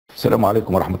السلام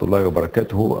عليكم ورحمة الله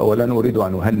وبركاته. أولا أريد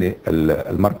أن أهنئ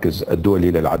المركز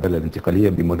الدولي للعدالة الانتقالية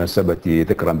بمناسبة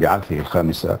ذكرى انبعاثه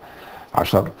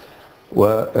ال15،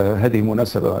 وهذه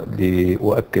مناسبة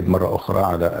لأؤكد مرة أخرى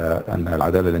على أن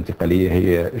العدالة الانتقالية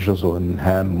هي جزء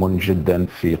هام جدا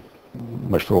في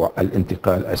مشروع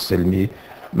الانتقال السلمي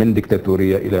من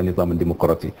ديكتاتورية إلى نظام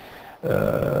ديمقراطي.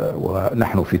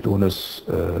 ونحن في تونس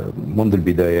منذ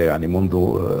البداية، يعني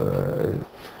منذ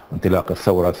انطلاق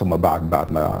الثورة، ثم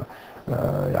بعد ما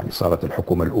يعني صارت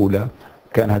الحكومة الأولى،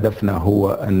 كان هدفنا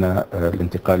هو أن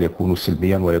الانتقال يكون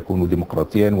سلميا ويكون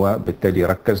ديمقراطيا، وبالتالي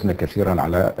ركزنا كثيرا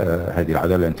على هذه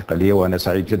العدالة الانتقالية. وأنا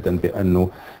سعيد جدا بأنه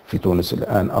في تونس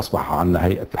الآن أصبح عندنا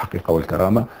هيئة الحقيقة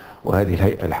والكرامة، وهذه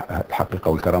الهيئة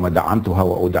الحقيقة والكرامة دعمتها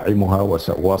وأدعمها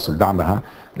وسأواصل دعمها،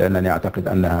 لأنني أعتقد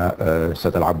أنها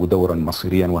ستلعب دورا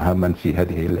مصيريا وهاما في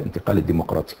هذه الانتقال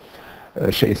الديمقراطي.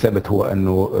 الشيء الثابت هو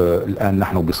أنه الآن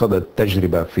نحن بصدد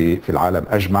تجربة في العالم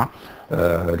أجمع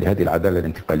لهذه العدالة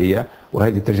الانتقالية،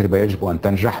 وهذه التجربة يجب أن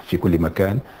تنجح في كل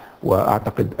مكان.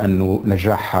 وأعتقد أنه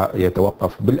نجاحها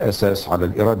يتوقف بالأساس على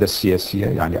الإرادة السياسية،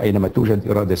 يعني أينما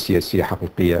توجد إرادة سياسية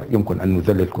حقيقية يمكن أن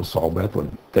نذلل كل الصعوبات،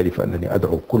 وبالتالي فأنني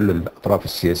أدعو كل الأطراف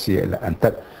السياسية إلى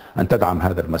أن تدعم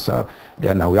هذا المسار،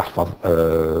 لأنه يحفظ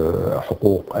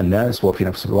حقوق الناس وفي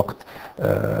نفس الوقت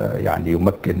يعني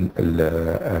يمكن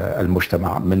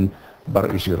المجتمع من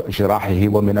برء جراحه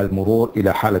ومن المرور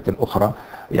إلى حالة أخرى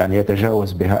يعني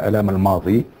يتجاوز بها آلام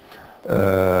الماضي.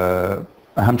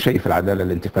 أهم شيء في العدالة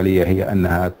الانتقالية هي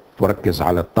أنها تركز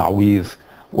على التعويض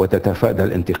وتتفادى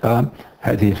الانتقام.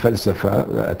 هذه فلسفة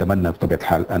أتمنى بطبيعة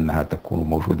الحال أنها تكون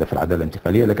موجودة في العدالة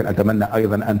الانتقالية، لكن أتمنى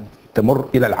أيضا أن تمر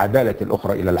إلى العدالة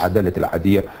الأخرى، إلى العدالة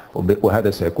العادية،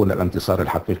 وهذا سيكون الانتصار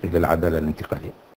الحقيقي للعدالة الانتقالية.